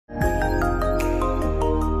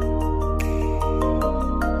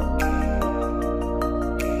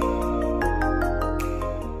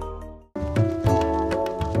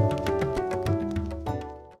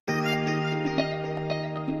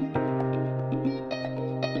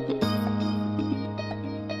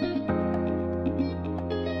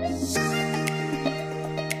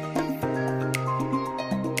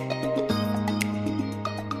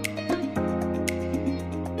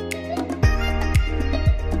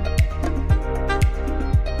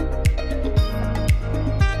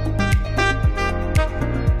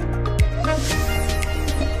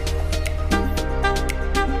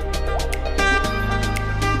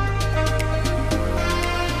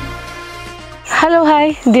Hello, hi,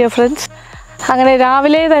 dear friends. അങ്ങനെ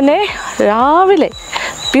രാവിലെ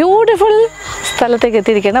beautiful സ്ഥലത്തേക്ക്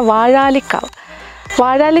എത്തിയിരിക്കുകയാണ്.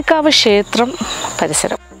 വാഴാലിക്കാവ് ക്ഷേത്രം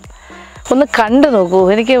പരിസരം ഒന്ന് കണ്ടു നോക്കൂ.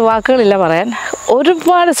 എനിക്ക് വാക്കുകളില്ല പറയാൻ.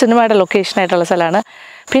 ഒരുപാട് സിനിമയുടെ ലൊക്കേഷനായിട്ടുള്ള സ്ഥലമാണ്.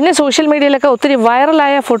 പിന്നെ സോഷ്യൽ മീഡിയയിലൊക്കെ ഒത്തിരി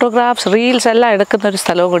വൈറലായ ഫോട്ടോഗ്രാഫ്സ്, റീൽസ് എല്ലാം എടുക്കുന്ന ഒരു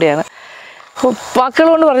സ്ഥലവും കൂടിയാണ്. വാക്കുകൾ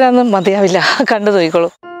കൊണ്ട് പറഞ്ഞാൽ മതിയാവില്ല. കണ്ടു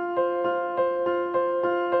നോക്കിക്കോളൂ.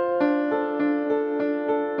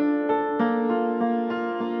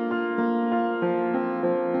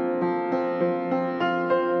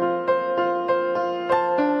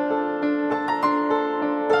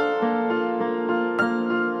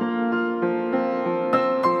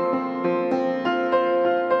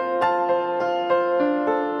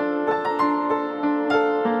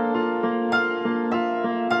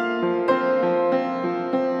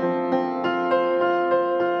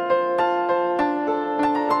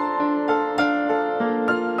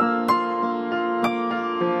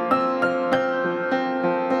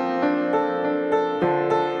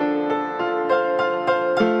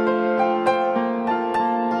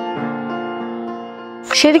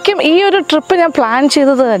 ശരിക്കും ഈ ഒരു ട്രിപ്പ് ഞാൻ പ്ലാൻ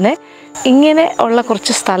ചെയ്തത് തന്നെ ഇങ്ങനെ ഉള്ള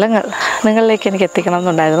കുറച്ച് സ്ഥലങ്ങൾ നിങ്ങളിലേക്ക് എനിക്ക് എത്തിക്കണം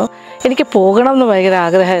എന്നുണ്ടായിരുന്നു. എനിക്ക് പോകണം എന്ന് ഭയങ്കര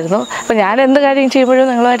ആഗ്രഹമായിരുന്നു. അപ്പോൾ ഞാൻ എന്ത് കാര്യം ചെയ്യുമ്പോഴും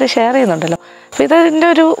നിങ്ങളുമായിട്ട് ഷെയർ ചെയ്യുന്നുണ്ടല്ലോ. അപ്പോൾ ഇതെൻ്റെ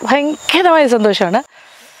ഒരു ഭയങ്കരമായ സന്തോഷമാണ്.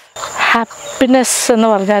 ഹാപ്പിനെസ് എന്ന്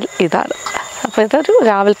പറഞ്ഞാൽ ഇതാണ്. അപ്പോൾ ഇതൊരു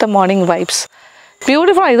രാവിലത്തെ മോർണിംഗ് വൈബ്സ്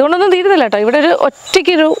ബ്യൂട്ടിഫുൾ. ഇതുകൊണ്ടൊന്നും തീരുന്നില്ല കേട്ടോ. ഇവിടെ ഒരു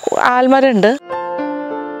ഒറ്റയ്ക്കൊരു ആൽമരമുണ്ട്.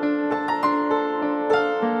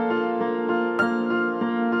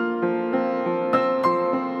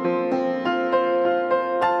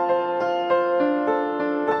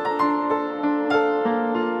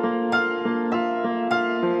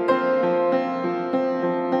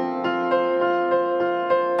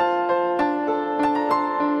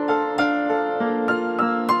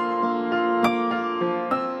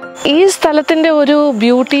 ഈ സ്ഥലത്തിൻ്റെ ഒരു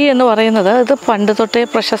ബ്യൂട്ടി എന്ന് പറയുന്നത് ഇത് പണ്ട് തൊട്ടേ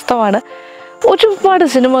പ്രശസ്തമാണ്. ഒരുപാട്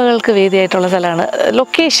സിനിമകൾക്ക് വേദിയായിട്ടുള്ള സ്ഥലമാണ്.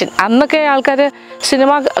 ലൊക്കേഷൻ അന്നൊക്കെ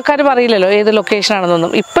സിനിമാക്കാർ പറയില്ലല്ലോ ഏത്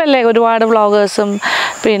ലൊക്കേഷനാണെന്നൊന്നും. ഇപ്പം അല്ലേ ഒരുപാട് വ്ളോഗേഴ്സും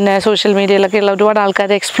പിന്നെ സോഷ്യൽ മീഡിയയിലൊക്കെ ഉള്ള ഒരുപാട്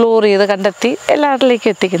ആൾക്കാരെ എക്സ്പ്ലോർ ചെയ്ത് കണ്ടെത്തി എല്ലാവരിലേക്കും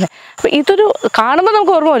എത്തിക്കുന്നത്. അപ്പോൾ ഇതൊരു കാണുമ്പോൾ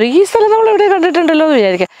നമുക്ക് ഓർമ്മ വരും, ഈ സ്ഥലം നമ്മൾ എവിടെ കണ്ടിട്ടുണ്ടല്ലോ എന്ന്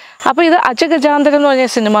വിചാരിക്കുക. അപ്പോൾ ഇത് അജഗജാന്തരം എന്ന് പറഞ്ഞ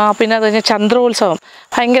സിനിമ, പിന്നെ അത് കഴിഞ്ഞാൽ ചന്ദ്രോത്സവം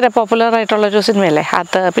ഭയങ്കര പോപ്പുലറായിട്ടുള്ളൊരു സിനിമയല്ലേ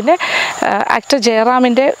അത്. പിന്നെ ആക്ടർ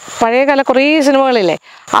ജയറാമിൻ്റെ പഴയകാല കുറേ സിനിമകളില്ലേ,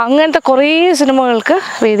 അങ്ങനത്തെ കുറേ സിനിമകൾക്ക്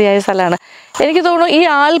വേദിയായ സ്ഥലമാണ്. എനിക്ക് തോന്നുന്നു ഈ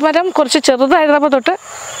ആൽമരം കുറച്ച് ചെറുതായിരുന്നപ്പോൾ തൊട്ട്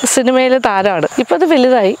സിനിമയിൽ താരമാണ്. ഇപ്പോൾ അത്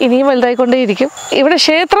വലുതായി, ഇനിയും വലുതായിക്കൊണ്ടേയിരിക്കും. ഇവിടെ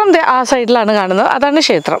ക്ഷേത്രം ആ സൈഡിലാണ് കാണുന്നത്. അതാണ്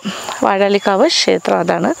ക്ഷേത്രം, വാഴാലിക്കാവ് ക്ഷേത്രം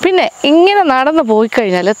അതാണ്. പിന്നെ ഇങ്ങനെ നടന്ന് പോയി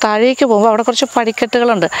കഴിഞ്ഞാൽ താഴേക്ക് പോകുമ്പോൾ അവിടെ കുറച്ച്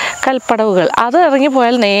പടിക്കെട്ടുകളുണ്ട്, കൽപ്പടവുകൾ. അത്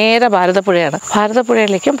ഇറങ്ങിപ്പോയാൽ നേരെ ഭാരതപ്പുഴയാണ്.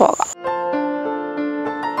 ഭാരതപ്പുഴയിലേക്കും പോകാം.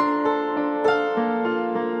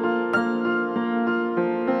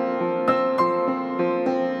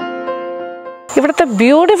 ഇവിടുത്തെ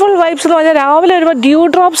ബ്യൂട്ടിഫുൾ വൈബ്സ് എന്ന് പറഞ്ഞാൽ രാവിലെ വരുമ്പോൾ ഡ്യൂ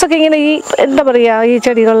ഡ്രോപ്സ് ഒക്കെ ഇങ്ങനെ ഈ എന്താ പറയുക, ഈ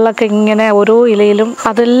ചെടികളിലൊക്കെ ഇങ്ങനെ ഓരോ ഇലയിലും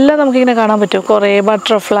അതെല്ലാം നമുക്കിങ്ങനെ കാണാൻ പറ്റും. കുറേ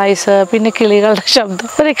ബട്ടർഫ്ലൈസ്, പിന്നെ കിളികളുടെ ശബ്ദം.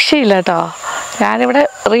 ഒരു രക്ഷയില്ല കേട്ടോ. ഞാനിവിടെ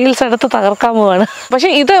റീൽസ് എടുത്ത് തകർക്കാൻ പോവാണ്. പക്ഷേ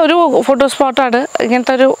ഇത് ഒരു ഫോട്ടോ സ്പോട്ടാണ്.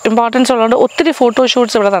 ഇങ്ങനത്തെ ഒരു ഇമ്പോർട്ടൻസ് ഉള്ളതുകൊണ്ട് ഒത്തിരി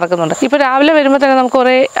ഫോട്ടോഷൂട്ട്സ് ഇവിടെ നടക്കുന്നുണ്ട്. ഇപ്പോൾ രാവിലെ വരുമ്പോൾ തന്നെ നമുക്ക്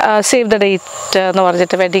കുറേ സേവ് ദ ഡേറ്റ് എന്ന്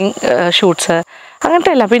പറഞ്ഞിട്ട് വെഡിങ് ഷൂട്ട്സ്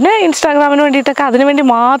അങ്ങനത്തെ അല്ല. പിന്നെ ഇൻസ്റ്റാഗ്രാമിന് വേണ്ടിയിട്ടൊക്കെ അതിന് വേണ്ടി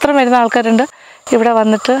മാത്രം വരുന്ന ആൾക്കാരുണ്ട്. ഇവിടെ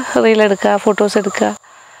വന്നിട്ട് റീലെടുക്കുക, ഫോട്ടോസ് എടുക്കുക.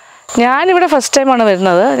 ഞാനിവിടെ ഫസ്റ്റ് ടൈമാണ്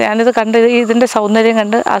വരുന്നത്. ഞാനിത് കണ്ട് ഇതിൻ്റെ സൗന്ദര്യം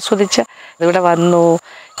കണ്ട് ആസ്വദിച്ച് ഇവിടെ വന്നു.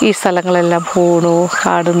 ഈ സ്ഥലങ്ങളെല്ലാം പോണു,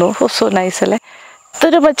 കാണുന്നു. സോ നൈസ് അല്ലേ.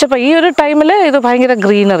 ഇതൊരു പച്ചപ്പ്. ഈ ഒരു ടൈമിൽ ഇത് ഭയങ്കര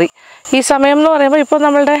ഗ്രീനറി. ഈ സമയം എന്ന് പറയുമ്പോൾ ഇപ്പോൾ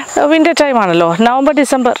നമ്മളുടെ വിൻ്റർ ടൈമാണല്ലോ, നവംബർ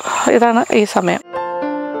ഡിസംബർ, ഇതാണ് ഈ സമയം.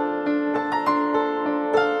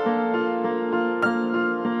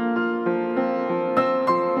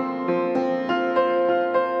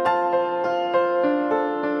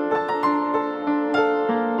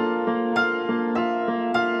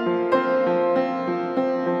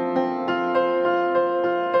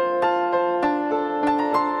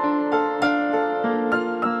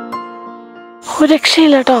 ഒരു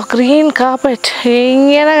രക്ഷയില്ല കേട്ടോ. ഗ്രീൻ കാർപ്പറ്റ്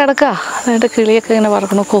ഇങ്ങനെ കിടക്കുക. എന്നിട്ട് കിളിയൊക്കെ ഇങ്ങനെ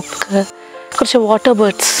പറക്കണം, കൊക്ക്, കുറച്ച് വാട്ടർ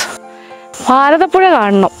ബേർഡ്സ്. ഭാരതപ്പുഴ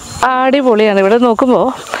കാണണം, അടിപൊളിയാണ്. ഇവിടെ നോക്കുമ്പോൾ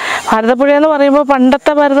ഭാരതപ്പുഴ എന്ന് പറയുമ്പോൾ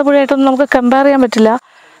പണ്ടത്തെ ഭാരതപ്പുഴയായിട്ടൊന്നും നമുക്ക് കമ്പയർ ചെയ്യാൻ പറ്റില്ല.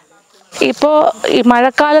 ഇപ്പോൾ ഈ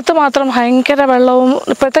മഴക്കാലത്ത് മാത്രം ഭയങ്കര വെള്ളവും,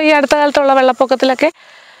 ഇപ്പോഴത്തെ ഈ അടുത്ത കാലത്തുള്ള വെള്ളപ്പൊക്കത്തിലൊക്കെ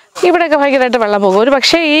ഇവിടെയൊക്കെ ഭയങ്കരമായിട്ട് വെള്ളം പോകും. ഒരു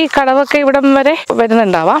പക്ഷേ ഈ കടവൊക്കെ ഇവിടം വരെ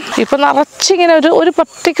വരുന്നുണ്ടാവാം. ഇപ്പം നിറച്ചിങ്ങനെ ഒരു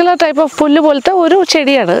പർട്ടിക്കുലർ ടൈപ്പ് ഓഫ് പുല്ല് പോലത്തെ ഒരു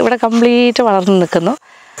ചെടിയാണ് ഇവിടെ കംപ്ലീറ്റ് വളർന്നു നിൽക്കുന്നു.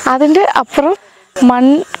 അതിൻ്റെ അപ്പുറം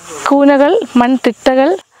മൺകൂനകൾ,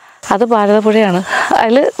 മൺതിട്ടകൾ, അത് ഭാരതപ്പുഴയാണ്.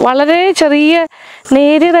 അതിൽ വളരെ ചെറിയ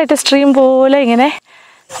നേരിയതായിട്ട് സ്ട്രീം പോലെ ഇങ്ങനെ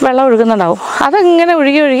വെള്ളം ഒഴുകുന്നുണ്ടാവും. അതങ്ങനെ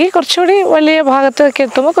ഒഴുകി ഒഴുകി കുറച്ചുകൂടി വലിയ ഭാഗത്തൊക്കെ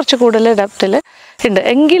എത്തുമ്പോൾ കുറച്ച് കൂടുതൽ ഡെപ്തിൽ ഉണ്ട്.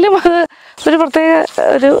 എങ്കിലും അത് ഒരു പ്രത്യേക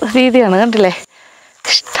ഒരു രീതിയാണ്. കണ്ടില്ലേ,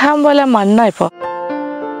 ഇഷ്ടം പോലെ മണ്ണാണ് ഇപ്പോൾ.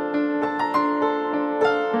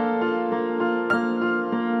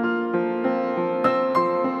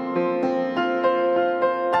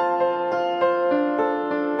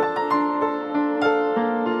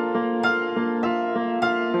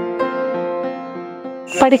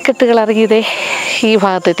 പടിക്കെട്ടുകൾ ഇറങ്ങിയതേ ഈ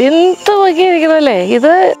ഭാഗത്തെത്തി. എന്ത് നോക്കിയിരിക്കണല്ലേ,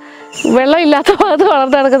 ഇത് വെള്ളമില്ലാത്ത ഭാഗത്ത്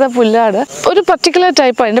വളർന്നു നടക്കുന്ന പുല്ലാണ്. ഒരു പർട്ടിക്കുലർ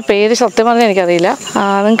ടൈപ്പ്, അതിൻ്റെ പേര് സത്യം പറഞ്ഞാൽ എനിക്കറിയില്ല.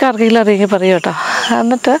 നിങ്ങൾക്ക് ആർക്കെങ്കിലും അറിയെങ്കിൽ പറയൂ കേട്ടോ.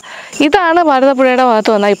 എന്നിട്ട് ഇതാണ് ഭാരതപ്പുഴയുടെ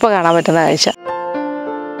ഭാഗത്ത് വന്നാൽ ഇപ്പോൾ കാണാൻ പറ്റുന്ന കാഴ്ച.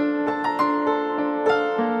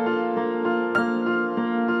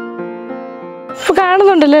 ഇപ്പോൾ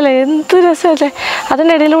കാണുന്നുണ്ടല്ലോ അല്ലേ, എന്ത് രസമല്ലേ.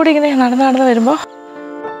 അതിൻ്റെ ഇടയിലൂടെ ഇങ്ങനെ നടന്ന് വരുമ്പോൾ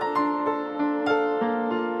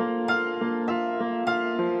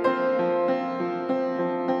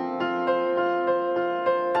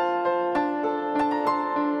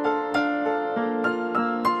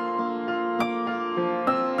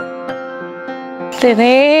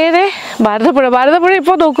നേരെ ഭാരതപ്പുഴ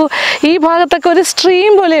ഇപ്പോൾ നോക്കൂ, ഈ ഭാഗത്തൊക്കെ ഒരു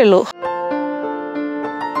സ്ട്രീം പോലെയുള്ളൂ.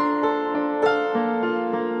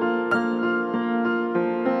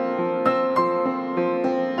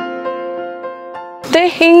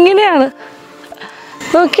 ഇങ്ങനെയാണ്,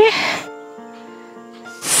 നോക്കി,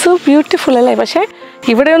 സോ ബ്യൂട്ടിഫുൾ അല്ലേ. പക്ഷേ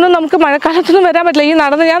ഇവിടെയൊന്നും നമുക്ക് മഴക്കാലത്തൊന്നും വരാൻ പറ്റില്ല.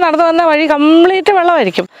 ഞാൻ നടന്നു വന്ന വഴി കംപ്ലീറ്റ്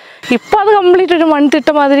വെള്ളമായിരിക്കും. ഇപ്പം അത് കംപ്ലീറ്റ് ഒരു മൺതിട്ട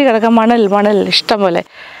മാതിരി കിടക്കാം. മണൽ ഇഷ്ടം പോലെ,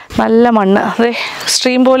 നല്ല മണ്ണ്. അതെ,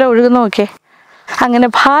 സ്ട്രീം പോലെ ഒഴുകുന്ന നോക്കിയേ. അങ്ങനെ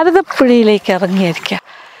ഭാരതപ്പുഴയിലേക്ക് ഇറങ്ങിയിരിക്കുക.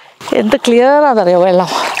 എന്ത് ക്ലിയറാണെന്നറിയോ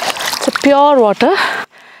വെള്ളം, പ്യുവർ വാട്ടർ.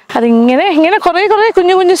 അതിങ്ങനെ കുറേ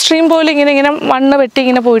കുഞ്ഞു സ്ട്രീം പോലെ ഇങ്ങനെ മണ്ണ് വെട്ടി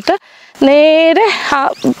ഇങ്ങനെ പോയിട്ട് നേരെ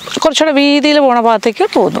കുറച്ചുകൂടെ വീതിയിൽ പോണ ഭാഗത്തേക്ക്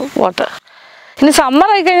പോകുന്നു വാട്ടർ. ഇനി സമ്മർ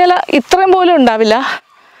ആയി കഴിഞ്ഞാൽ ഇത്രയും പോലും ഉണ്ടാവില്ല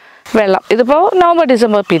വെള്ളം. ഇതിപ്പോൾ നവംബർ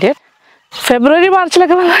ഡിസംബർ പീരിയഡ്. ഫെബ്രുവരി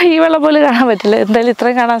മാർച്ചിലൊക്കെ ഈ വെള്ളം പോലും കാണാൻ പറ്റില്ല. എന്തായാലും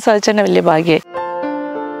ഇത്രയും കാണാൻ സാധിച്ചതന്നെ വലിയ ഭാഗ്യമായി.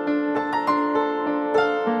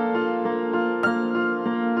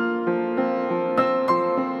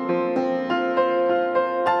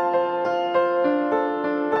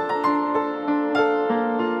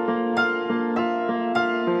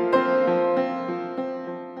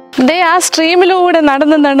 ആ സ്ട്രീമിലൂടെ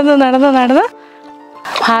നടന്ന്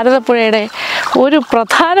ഭാരതപ്പുഴയുടെ ഒരു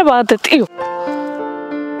പ്രധാന ഭാഗത്തെത്തിയോ.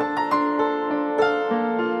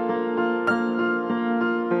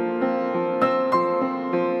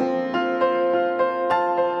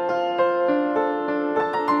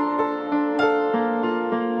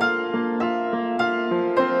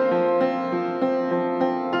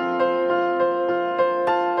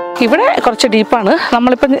 ഇവിടെ കുറച്ച് ഡീപ്പാണ്.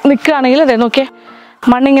 നമ്മളിപ്പോൾ നിൽക്കുകയാണെങ്കിൽ അതെ നോക്കിയേ,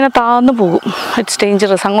 മണ്ണിങ്ങനെ താഴ്ന്നു പോകും. It's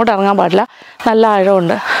dangerous. അങ്ങോട്ട് ഇറങ്ങാൻ പാടില്ല. നല്ല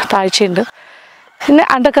ആഴമുണ്ട്, താഴ്ചയുണ്ട്. പിന്നെ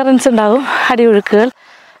അണ്ടർ കറൻസ് ഉണ്ടാകും, അടിയൊഴുക്കുകൾ.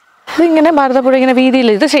 ഇതിങ്ങനെ ഭാരതപ്പുഴ ഇങ്ങനെ വീതിയിൽ,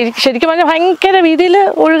 ഇത് ശരിക്കും പറഞ്ഞാൽ ഭയങ്കര വീതിയിൽ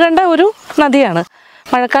ഒഴുകേണ്ട ഒരു നദിയാണ്.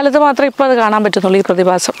 മഴക്കാലത്ത് മാത്രമേ ഇപ്പോൾ അത് കാണാൻ പറ്റുന്നുള്ളൂ, ഈ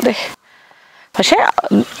പ്രതിഭാസം. അതെ, പക്ഷേ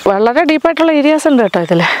വളരെ ഡീപ്പായിട്ടുള്ള ഏരിയാസ് ഉണ്ട് കേട്ടോ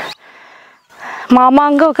ഇതിൽ.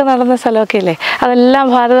 മാമാങ്കമൊക്കെ നടന്ന സ്ഥലമൊക്കെ ഇല്ലേ, അതെല്ലാം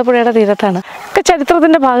ഭാരതപ്പുഴയുടെ തീരത്താണ്. ഒക്കെ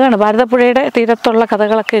ചരിത്രത്തിൻ്റെ ഭാഗമാണ്. ഭാരതപ്പുഴയുടെ തീരത്തുള്ള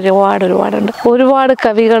കഥകളൊക്കെ ഒരുപാടുണ്ട്. ഒരുപാട്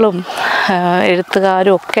കവികളും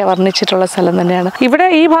എഴുത്തുകാരും ഒക്കെ വർണ്ണിച്ചിട്ടുള്ള സ്ഥലം തന്നെയാണ്. ഇവിടെ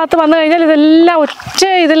ഈ ഭാഗത്ത് വന്നു കഴിഞ്ഞാൽ ഇതെല്ലാം ഒറ്റ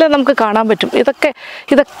ഇതിൽ നമുക്ക് കാണാൻ പറ്റും.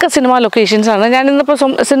 ഇതൊക്കെ സിനിമാ ലൊക്കേഷൻസാണ്. ഞാനിന്നിപ്പോൾ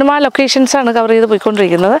സിനിമാ ലൊക്കേഷൻസാണ് കവർ ചെയ്ത്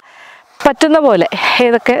പോയിക്കൊണ്ടിരിക്കുന്നത്. പറ്റുന്ന പോലെ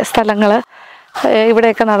ഏതൊക്കെ സ്ഥലങ്ങൾ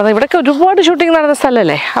ഇവിടെയൊക്കെ നടന്നത്. ഇവിടെയൊക്കെ ഒരുപാട് ഷൂട്ടിംഗ് നടന്ന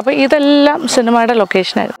സ്ഥലമല്ലേ. അപ്പോൾ ഇതെല്ലാം സിനിമയുടെ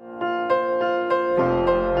ലൊക്കേഷനായിരുന്നു.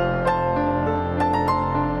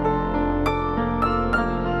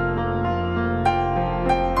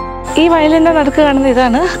 ഈ വയലിൻ്റെ നടുക്ക് കാണുന്ന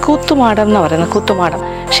ഇതാണ് കൂത്തുമാടം എന്ന് പറയുന്നത്. കൂത്തുമാടം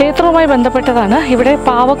ക്ഷേത്രവുമായി ബന്ധപ്പെട്ടതാണ്. ഇവിടെ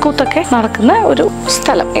പാവക്കൂത്തൊക്കെ നടക്കുന്ന ഒരു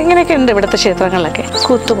സ്ഥലം. ഇങ്ങനെയൊക്കെ ഉണ്ട് ഇവിടുത്തെ ക്ഷേത്രങ്ങളിലൊക്കെ.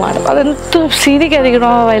 കൂത്തുമാടം, അതെന്ത് സീനിക്കായിരിക്കണോ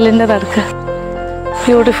ആ വയലിൻ്റെ നടുക്ക്.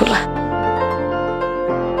 ബ്യൂട്ടിഫുൾ.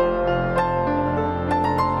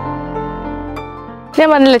 ഞാൻ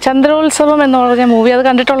പറഞ്ഞില്ലേ, ചന്ദ്രോത്സവം എന്ന് പറഞ്ഞ മൂവി, അത്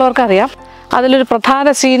കണ്ടിട്ടുള്ളവർക്ക് അറിയാം. അതിലൊരു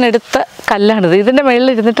പ്രധാന സീൻ എടുത്ത കല്ലാണിത്. ഇതിൻ്റെ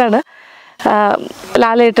മുകളിൽ ഇരുന്നിട്ടാണ്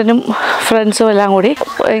ലാലേട്ടനും ഫ്രണ്ട്സും എല്ലാം കൂടി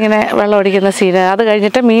ഇങ്ങനെ വെള്ളം അടിക്കുന്ന സീന്. അത്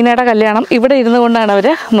കഴിഞ്ഞിട്ട് മീനയുടെ കല്യാണം ഇവിടെ ഇരുന്നു കൊണ്ടാണ് അവർ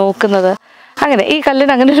നോക്കുന്നത്. അങ്ങനെ ഈ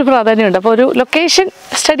കല്ലിന് അങ്ങനെ ഒരു പ്രാധാന്യമുണ്ട്. അപ്പോൾ ഒരു ലൊക്കേഷൻ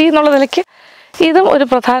സ്റ്റഡി എന്നുള്ള നിലയ്ക്ക് ഇതും ഒരു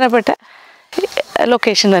പ്രധാനപ്പെട്ട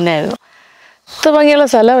ലൊക്കേഷൻ തന്നെയായിരുന്നു. ഇത് ഭംഗിയുള്ള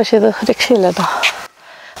സ്ഥലം, പക്ഷേ ഇത് രക്ഷയില്ല കേട്ടോ.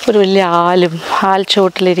 ഒരു വലിയ ആൽ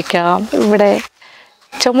ചോട്ടിലിരിക്കാം. ഇവിടെ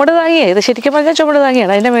ചുമട് താങ്ങിയാണ്, ഇത് ശരിക്കും പറഞ്ഞാൽ ചുമട്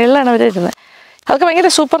താങ്ങിയാണ്. അതിൻ്റെ മുകളിലാണ് അവർ ഇരുന്നത്. അതൊക്കെ ഭയങ്കര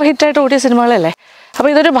സൂപ്പർ ഹിറ്റായിട്ട് ഓടിയ സിനിമകളല്ലേ. അപ്പോൾ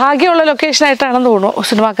ഇതൊരു ഭാഗ്യമുള്ള ലൊക്കേഷനായിട്ടാണെന്ന് തോന്നുന്നു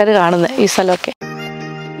സിനിമാക്കാർ കാണുന്നത് ഈ സ്ഥലമൊക്കെ.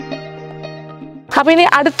 അപ്പോൾ ഇനി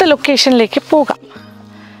അടുത്ത ലൊക്കേഷനിലേക്ക് പോകാം.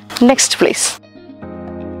 Next place.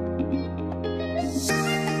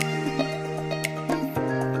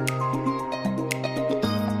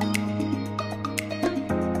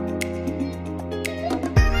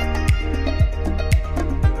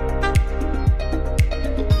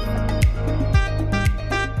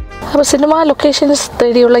 അപ്പോൾ സിനിമ ലൊക്കേഷൻസ്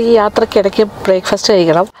തേടിയുള്ള ഈ യാത്രയ്ക്കിടയ്ക്ക് ബ്രേക്ക്ഫാസ്റ്റ്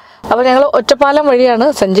കഴിക്കണം. അപ്പോൾ ഞങ്ങൾ ഒറ്റപ്പാലം വഴിയാണ്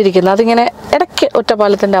സഞ്ചരിക്കുന്നത്. അതിങ്ങനെ ഇടയ്ക്ക്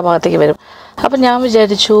ഒറ്റപ്പാലത്തിൻ്റെ ആ ഭാഗത്തേക്ക് വരും. അപ്പം ഞാൻ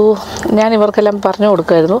വിചാരിച്ചു, ഞാൻ ഇവർക്കെല്ലാം പറഞ്ഞു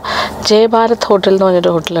കൊടുക്കുമായിരുന്നു, ജയഭാരത് ഹോട്ടൽ എന്ന്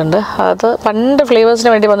പറഞ്ഞൊരു ഹോട്ടലുണ്ട്. അത് പണ്ട്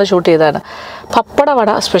ഫ്ലേവേഴ്സിന് വേണ്ടി വന്ന് ഷൂട്ട് ചെയ്തതാണ്. പപ്പട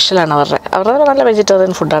വട സ്പെഷ്യലാണ് അവരുടെ നല്ല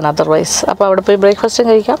വെജിറ്റേറിയൻ ഫുഡാണ് അതർവൈസ്. അപ്പോൾ അവിടെ പോയി ബ്രേക്ക്ഫാസ്റ്റും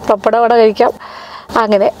കഴിക്കാം, പപ്പട വട കഴിക്കാം.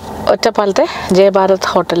 അങ്ങനെ ഒറ്റപ്പാലത്തെ ജയഭാരത്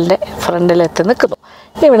ഹോട്ടലിൻ്റെ ഫ്രണ്ടിലെത്തി നിൽക്കുന്നു.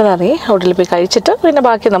 ഇവിടെ നിന്ന് ഇറങ്ങി ഹോട്ടലിൽ പോയി കഴിച്ചിട്ട് പിന്നെ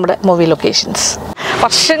ബാക്കി നമ്മുടെ മൂവി ലൊക്കേഷൻസ്.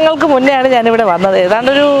 വർഷങ്ങൾക്ക് മുന്നെയാണ് ഞാനിവിടെ വന്നത്.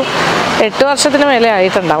 ഏതാണ്ടൊരു 8 വർഷത്തിന് മേലെ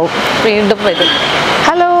ആയിട്ടുണ്ടാവും. വീണ്ടും വരും.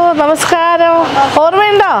 ഹലോ, നമസ്കാരം.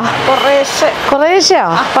 ഓർമ്മയുണ്ടോ? കുറേശ്ശെയോ?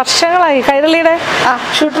 വർഷങ്ങളായി. കൈരളിയുടെ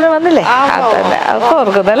ഷൂട്ടിന് വന്നില്ലേ? അതല്ലേ, അതൊക്കെ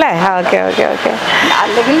ഓർക്കുന്നല്ലേ? ഓക്കെ.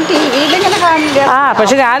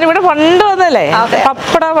 പക്ഷെ ഞാനിവിടെ പണ്ട് വന്നല്ലേ,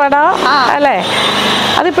 പപ്പട വട അല്ലേ?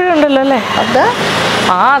 അതിപ്പോഴും ഉണ്ടല്ലോ അല്ലേ?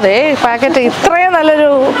 അതെ, പാക്കറ്റ്. ഇത്രയും നല്ലൊരു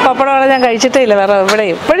പപ്പട വട ഞാൻ കഴിച്ചിട്ടേ ഇല്ല വേറെ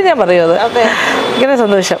എവിടെയും. ഇപ്പോഴും ഞാൻ പറയൂ അത്. ഇങ്ങനെ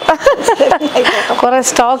സന്തോഷം. കുറെ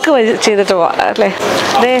സ്റ്റോക്ക് ചെയ്തിട്ട് പോവാം അല്ലേ?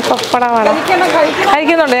 അതേ, പപ്പട വട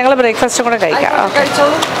കഴിക്കുന്നുണ്ട്. ഞങ്ങൾ ബ്രേക്ക്ഫാസ്റ്റും കൂടെ കഴിക്കാം.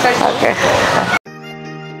 ഓക്കെ.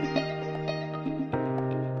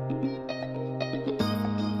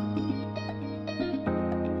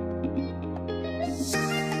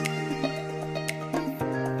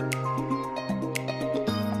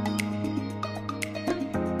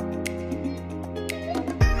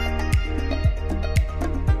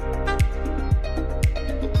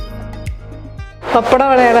 പപ്പട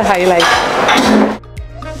വടയുടെ ഹൈലൈറ്റ്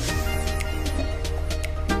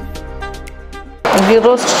ഗീ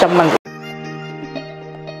റോസ്റ്റ് ചമ്മന്തി.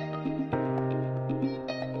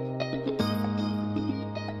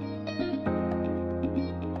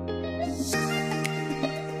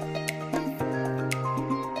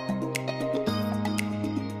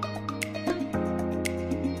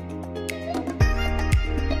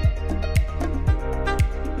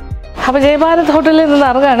 അപ്പോൾ ജയഭാരത് ഹോട്ടലിൽ നിന്ന്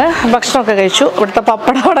ഇറങ്ങാണ്. ഭക്ഷണമൊക്കെ കഴിച്ചു. ഇവിടുത്തെ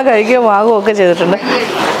പപ്പട വട കഴിക്കുകയും വാങ്ങുകയൊക്കെ ചെയ്തിട്ടുണ്ട്.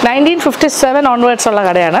 1957 ഓൺവേർഡ്സ് ഉള്ള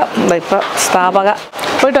കടയാണ്. ഇപ്പോൾ സ്ഥാപക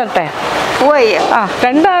പോയിട്ട് വരട്ടെ.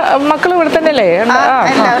 2 മക്കളും ഇവിടെ തന്നെ അല്ലേ?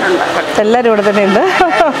 എല്ലാവരും ഇവിടെ തന്നെ ഉണ്ട്.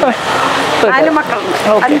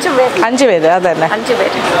 5 പേര്. അതന്നെ,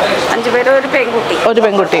 5 പേര്, ഒരു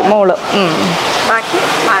പെൺകുട്ടി, മോള്.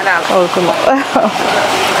 ഓർക്കുന്നു.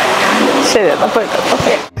 ശരി, എന്നാൽ പോയിട്ട്.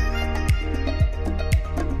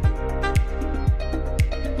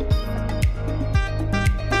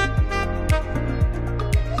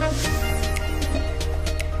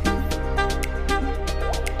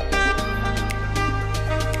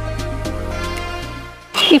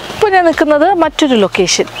 ഇപ്പോൾ ഞാൻ നിൽക്കുന്നത് മറ്റൊരു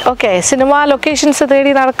ലൊക്കേഷൻ. ഓക്കെ, സിനിമ ലൊക്കേഷൻസ്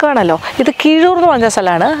തേടി നടക്കുകയാണല്ലോ. ഇത് കീഴൂർ എന്ന് പറഞ്ഞ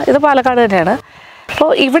സ്ഥലമാണ്. ഇത് പാലക്കാട് തന്നെയാണ്. അപ്പോൾ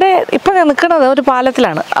ഇവിടെ ഇപ്പോൾ ഞാൻ നിൽക്കുന്നത് ഒരു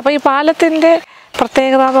പാലത്തിലാണ്. അപ്പോൾ ഈ പാലത്തിൻ്റെ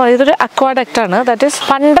പ്രത്യേകത എന്ന് പറയുന്നത് ഇതൊരു അക്വാഡക്റ്റാണ്. ദാറ്റ് ഈസ്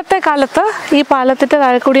പണ്ടത്തെ കാലത്ത് ഈ പാലത്തിൻ്റെ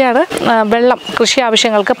താഴെ കൂടിയാണ് വെള്ളം കൃഷി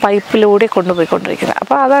ആവശ്യങ്ങൾക്ക് പൈപ്പിലൂടെ കൊണ്ടുപോയിക്കൊണ്ടിരിക്കുന്നത്.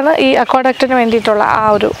 അപ്പോൾ അതാണ് ഈ അക്വാഡക്റ്റിന് വേണ്ടിയിട്ടുള്ള ആ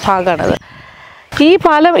ഒരു ഭാഗമാണിത്. ഈ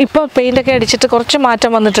പാലം ഇപ്പോൾ പെയിൻ്റൊക്കെ അടിച്ചിട്ട് കുറച്ച്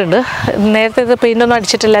മാറ്റം വന്നിട്ടുണ്ട്. നേരത്തെ ഇത് പെയിൻ്റൊന്നും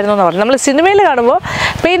അടിച്ചിട്ടില്ലായിരുന്നു എന്ന് പറഞ്ഞു. നമ്മൾ സിനിമയിൽ കാണുമ്പോൾ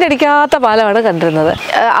പെയിൻ്റ് അടിക്കാത്ത പാലമാണ് കണ്ടിരുന്നത്.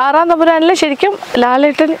 6-ാം തമ്പുരാനിൽ ശരിക്കും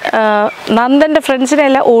ലാലേട്ടൻ നന്ദൻ്റെ ഫ്രണ്ട്സിനെ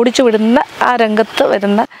എല്ലാം ഓടിച്ചു വിടുന്ന ആ രംഗത്ത്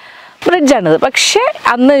വരുന്ന ബ്രിഡ്ജാണിത്. പക്ഷേ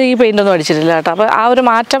അന്ന് ഈ പെയിൻ്റൊന്നും അടിച്ചിട്ടില്ല കേട്ടോ. അപ്പോൾ ആ ഒരു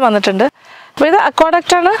മാറ്റം വന്നിട്ടുണ്ട്. അപ്പോൾ ഇത്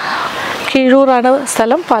അക്വാഡക്റ്റാണ്. കീഴൂറാണ്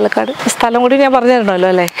സ്ഥലം, പാലക്കാട്. സ്ഥലം കൂടി ഞാൻ പറഞ്ഞു തരണമല്ലോ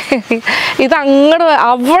അല്ലേ? ഇത് അങ്ങോട്ട്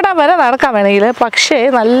അവിടെ വരെ നടക്കാൻ വേണമെങ്കിൽ, പക്ഷേ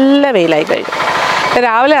നല്ല വെയിലായി കഴിഞ്ഞു.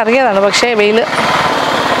 രാവിലെ ഇറങ്ങിയതാണ്, പക്ഷേ വെയിൽ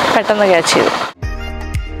പെട്ടെന്ന് ക്യാച്ച് ചെയ്തു.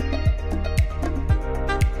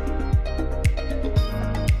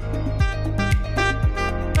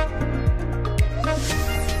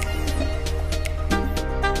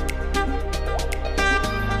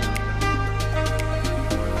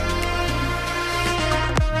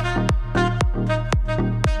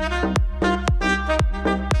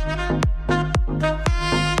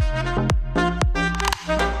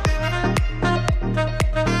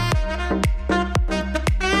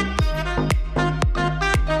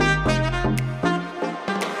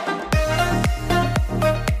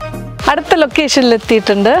 അടുത്ത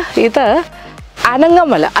ലൊക്കേഷനിലെത്തിയിട്ടുണ്ട്. ഇത്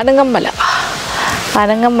അനങ്ങമല എന്ന് പറയും.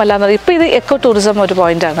 ഇപ്പോൾ ഇത് എക്കോ ടൂറിസം ഒരു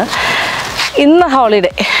പോയിൻ്റാണ്. ഇന്ന്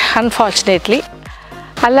ഹോളിഡേ, അൺഫോർച്ചുനേറ്റ്ലി.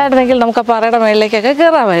 അല്ലായിരുന്നെങ്കിൽ നമുക്ക് ആ പാറയുടെ മേളിലേക്കൊക്കെ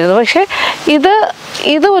കയറാമായിരുന്നു. പക്ഷേ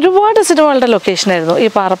ഇത് ഒരുപാട് സിനിമകളുടെ ലൊക്കേഷനായിരുന്നു ഈ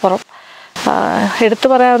പാറപ്പുറം. എടുത്തു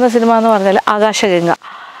പറയാവുന്ന സിനിമ എന്ന് പറഞ്ഞാൽ ആകാശഗംഗ.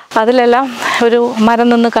 അതിലെല്ലാം ഒരു മരം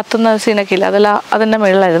നിന്ന് കത്തുന്ന സീനൊക്കെ ഇല്ല, അതെല്ലാം അതിൻ്റെ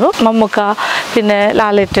മുകളിലായിരുന്നു. മമ്മൂക്ക, പിന്നെ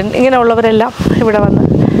ലാലേട്ടൻ, ഇങ്ങനെയുള്ളവരെല്ലാം ഇവിടെ വന്ന്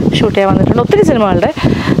ഷൂട്ട് ചെയ്യാൻ വന്നിട്ടുണ്ട്. ഒത്തിരി സിനിമകളുടെ.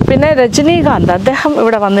 പിന്നെ രജനീകാന്ത്, അദ്ദേഹം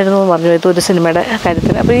ഇവിടെ വന്നിരുന്നു എന്ന് പറഞ്ഞു ഇതൊരു സിനിമയുടെ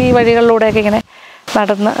കാര്യത്തിന്. അപ്പോൾ ഈ വഴികളിലൂടെയൊക്കെ ഇങ്ങനെ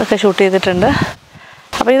നടന്ന് ഒക്കെ ഷൂട്ട് ചെയ്തിട്ടുണ്ട്.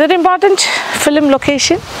 അപ്പോൾ ഇതൊരു ഇമ്പോർട്ടൻറ്റ് ഫിലിം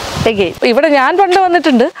ലൊക്കേഷൻ എഗെയിൻ. ഇവിടെ ഞാൻ പണ്ട്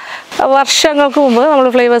വന്നിട്ടുണ്ട് വർഷങ്ങൾക്ക് മുമ്പ് നമ്മൾ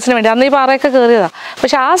ഫ്ലേവേഴ്സിന് വേണ്ടി. അന്ന് ഈ പാറയൊക്കെ കയറിയതാണ്.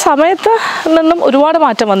 പക്ഷെ ആ സമയത്ത് നിന്നും ഒരുപാട്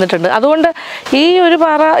മാറ്റം വന്നിട്ടുണ്ട്. അതുകൊണ്ട് ഈ ഒരു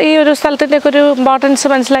പാറ, ഈ ഒരു സ്ഥലത്തിൻ്റെയൊക്കെ ഒരു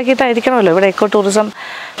ഇമ്പോർട്ടൻസ് മനസ്സിലാക്കിയിട്ടായിരിക്കണമല്ലോ ഇവിടെ എക്കോ ടൂറിസം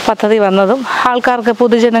പദ്ധതി വന്നതും. ആൾക്കാർക്ക്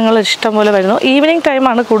പൊതുജനങ്ങൾ ഇഷ്ടം പോലെ വരുന്നു. ഈവനിങ്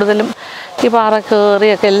ടൈമാണ് കൂടുതലും ഈ പാറ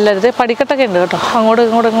കയറിയൊക്കെ എല്ലാവരും. പടിക്കെട്ടൊക്കെ ഉണ്ട് കേട്ടോ, അങ്ങോട്ടും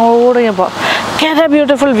ഇങ്ങോട്ടും ഇപ്പോൾ ഭയങ്കര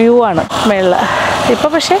ബ്യൂട്ടിഫുൾ വ്യൂ ആണ് മേളിൽ. ഇപ്പോൾ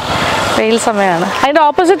പക്ഷേ വെയിൽ സമയമാണ്. അതിൻ്റെ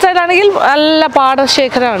ഓപ്പോസിറ്റ് സൈഡാണെങ്കിൽ നല്ല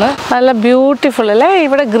പാടശേഖരമാണ്, നല്ല ബ്യൂട്ടിഫുൾ അല്ലേ.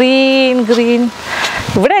 ഇവിടെ ഗ്രീൻ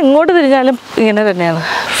ഇവിടെ എങ്ങോട്ട് തിരിഞ്ഞാലും ഇങ്ങനെ തന്നെയാണ്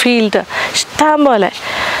ഫീൽഡ്, ഇഷ്ടം പോലെ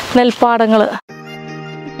നെൽപ്പാടങ്ങൾ.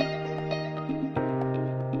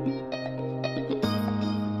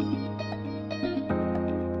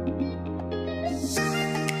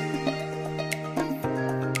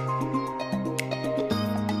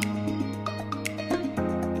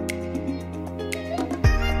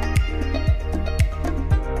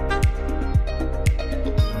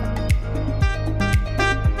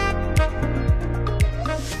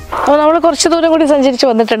 അപ്പോൾ നമ്മൾ കുറച്ച് ദൂരം കൂടി സഞ്ചരിച്ച്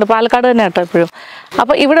വന്നിട്ടുണ്ട്. പാലക്കാട് തന്നെ കേട്ടോ എപ്പോഴും.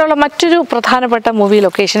 അപ്പോൾ ഇവിടെയുള്ള മറ്റൊരു പ്രധാനപ്പെട്ട മൂവി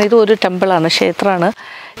ലൊക്കേഷൻ, ഇത് ഒരു ടെമ്പിളാണ്, ക്ഷേത്രമാണ്.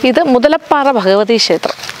 ഇത് മുതലപ്പാറ ഭഗവതി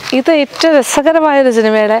ക്ഷേത്രം. ഇത് ഏറ്റവും രസകരമായൊരു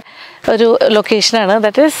സിനിമയുടെ ഒരു ലൊക്കേഷനാണ്.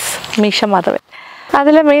 ദാറ്റ് ഈസ് മീശ മാധവൻ.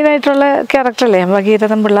 അതിലെ മെയിനായിട്ടുള്ള ക്യാരക്ടറല്ലേ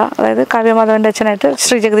ഭഗീരഥൻ പിള്ള, അതായത് കാവ്യമാധവൻ്റെ അച്ഛനായിട്ട്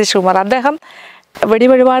ശ്രീ ജഗദീഷ് കുമാർ. അദ്ദേഹം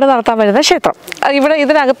വെടിവഴിപാട് നടത്താൻ വരുന്ന ക്ഷേത്രം ഇവിടെ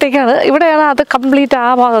ഇതിനകത്തേക്കാണ്. ഇവിടെയാണ് അത് കംപ്ലീറ്റ് ആ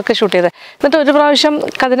ഭാഗമൊക്കെ ഷൂട്ട് ചെയ്തത്. എന്നിട്ട് ഒരു പ്രാവശ്യം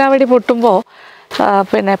കതിനാവെടി പൊട്ടുമ്പോൾ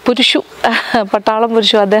പിന്നെ പട്ടാളം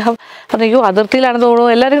പുരുഷു അദ്ദേഹം പറഞ്ഞു, അതിർത്തിയിലാണെന്ന് തോന്നുന്നു,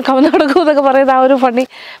 എല്ലാവരും കവന്ന് കിടക്കും എന്നൊക്കെ പറയുന്ന ആ ഒരു ഫണ്ണി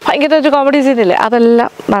ഭയങ്കര ഒരു കോമഡി സീനില്ലേ, അതെല്ലാം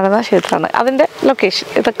നടന്ന ക്ഷേത്രമാണ്. അതിൻ്റെ ലൊക്കേഷൻ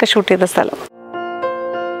ഇതൊക്കെ ഷൂട്ട് ചെയ്ത സ്ഥലം.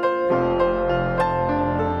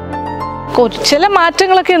 ചില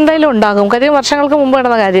മാറ്റങ്ങളൊക്കെ എന്തായാലും ഉണ്ടാകും, കാര്യം വർഷങ്ങൾക്ക് മുമ്പ്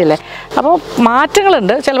നടന്ന കാര്യമല്ലേ. അപ്പോൾ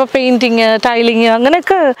മാറ്റങ്ങളുണ്ട്, ചിലപ്പോൾ പെയിൻറ്റിങ്, ടൈലിങ്,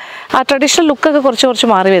 അങ്ങനെയൊക്കെ ആ ട്രഡീഷണൽ ലുക്കൊക്കെ കുറച്ച്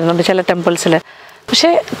മാറി വരുന്നുണ്ട് ചില ടെമ്പിൾസിൽ. പക്ഷേ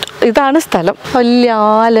ഇതാണ് സ്ഥലം. വലിയ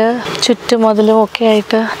ആല് ചുറ്റുമതിലും ഒക്കെ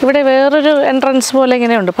ആയിട്ട്. ഇവിടെ വേറൊരു എൻട്രൻസ് പോലെ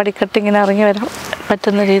ഇങ്ങനെയുണ്ട്, പടിക്കെട്ട് ഇങ്ങനെ ഇറങ്ങി വരാൻ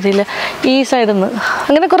പറ്റുന്ന രീതിയിൽ ഈ സൈഡിൽ നിന്ന്.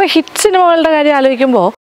 അങ്ങനെ കുറേ ഹിറ്റ് സിനിമകളുടെ കാര്യം ആലോചിക്കുമ്പോൾ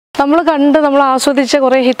നമ്മൾ ആസ്വദിച്ച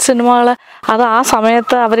കുറേ ഹിറ്റ് സിനിമകൾ അത് ആ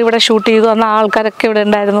സമയത്ത് അവരിവിടെ ഷൂട്ട് ചെയ്തു, അന്ന് ആ ആൾക്കാരൊക്കെ ഇവിടെ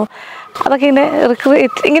ഉണ്ടായിരുന്നു. അതൊക്കെ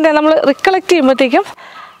ഇങ്ങനെ നമ്മൾ റിക്കളക്ട് ചെയ്യുമ്പോഴത്തേക്കും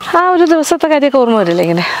ആ ഒരു ദിവസത്തെ കാര്യമൊക്കെ ഓർമ്മ വരില്ലേ.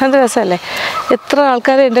 ഇങ്ങനെ അത് രസമല്ലേ, എത്ര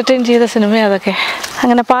ആൾക്കാരെ എൻ്റർടൈൻ ചെയ്ത സിനിമയാണ് അതൊക്കെ.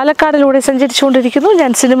 അങ്ങനെ പാലക്കാടിലൂടെ സഞ്ചരിച്ചുകൊണ്ടിരിക്കുന്നു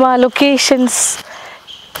ഞാൻ. സിനിമ ലൊക്കേഷൻസ്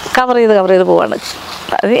കവർ ചെയ്ത് പോവാണ്.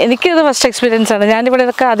 എനിക്കത് ഫസ്റ്റ് എക്സ്പീരിയൻസ് ആണ്. ഞാനിവിടെ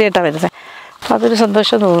ഇതൊക്കെ ആദ്യമായിട്ടാണ് വരുന്നത്. അപ്പോൾ അതൊരു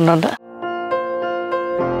സന്തോഷം തോന്നുന്നുണ്ട്.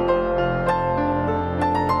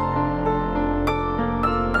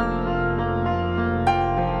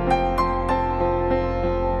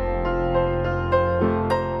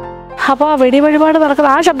 അപ്പോൾ ആ വെടിവഴിപാട്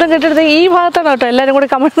നടക്കുന്നത് ആ ശബ്ദം കേട്ടെടുത്ത് ഈ ഭാഗത്താണ് കേട്ടോ എല്ലാവരും കൂടി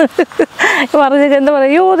കമിഴ്ന്ന് പറഞ്ഞിട്ട് എന്താ പറയുക,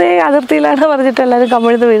 അയ്യോ ദേ അതിർത്തിയിലാണ് പറഞ്ഞിട്ട് എല്ലാവരും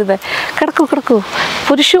കമിഴ്ന്ന് വീഴുന്നത്. കിടക്കൂ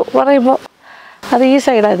പുരുഷു പറയുമ്പോൾ അത് ഈ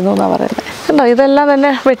സൈഡായിരുന്നു എന്നാണ് പറയുന്നത്. കണ്ടോ, ഇതെല്ലാം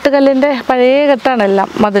തന്നെ വെട്ടുകല്ലിൻ്റെ പഴയ കെട്ടാണ് എല്ലാം.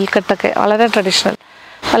 മതിൽ കെട്ടൊക്കെ വളരെ ട്രഡീഷണൽ,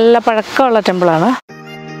 നല്ല പഴക്കമുള്ള ടെമ്പിളാണ്.